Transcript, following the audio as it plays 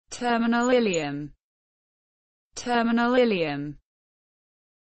Terminal ileum. Terminal ileum.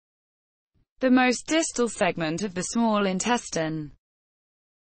 The most distal segment of the small intestine.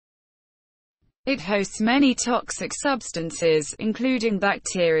 It hosts many toxic substances, including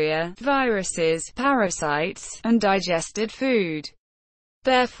bacteria, viruses, parasites, and digested food.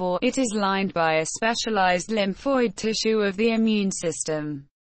 Therefore, it is lined by a specialized lymphoid tissue of the immune system.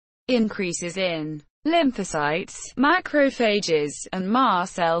 Increases in lymphocytes, macrophages, and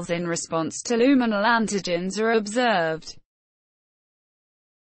mast cells in response to luminal antigens are observed.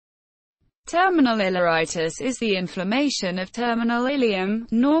 Terminal ileitis is the inflammation of terminal ileum,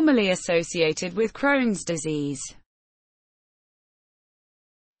 normally associated with Crohn's disease.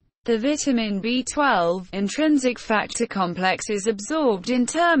 The vitamin B12 intrinsic factor complex is absorbed in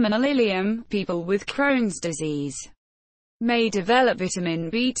terminal ileum. People with Crohn's disease may develop vitamin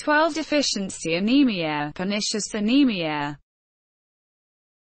B12 deficiency anemia, pernicious anemia.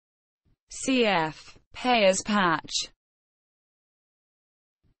 Cf. Peyer's patch.